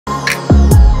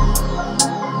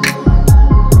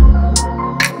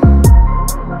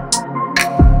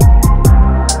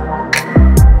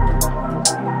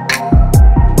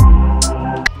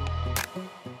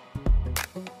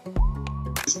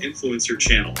influencer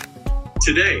channel.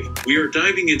 Today, we are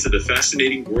diving into the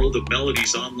fascinating world of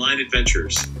Melody's online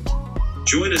adventures.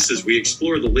 Join us as we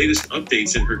explore the latest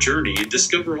updates in her journey and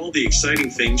discover all the exciting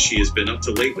things she has been up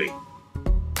to lately.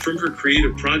 From her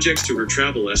creative projects to her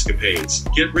travel escapades,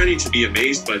 get ready to be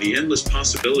amazed by the endless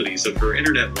possibilities of her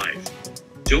internet life.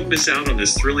 Don't miss out on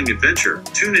this thrilling adventure.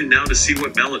 Tune in now to see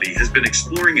what Melody has been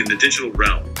exploring in the digital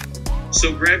realm.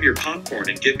 So grab your popcorn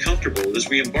and get comfortable as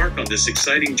we embark on this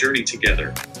exciting journey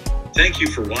together. Thank you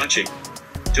for watching.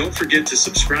 Don't forget to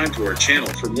subscribe to our channel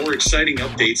for more exciting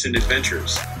updates and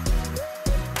adventures.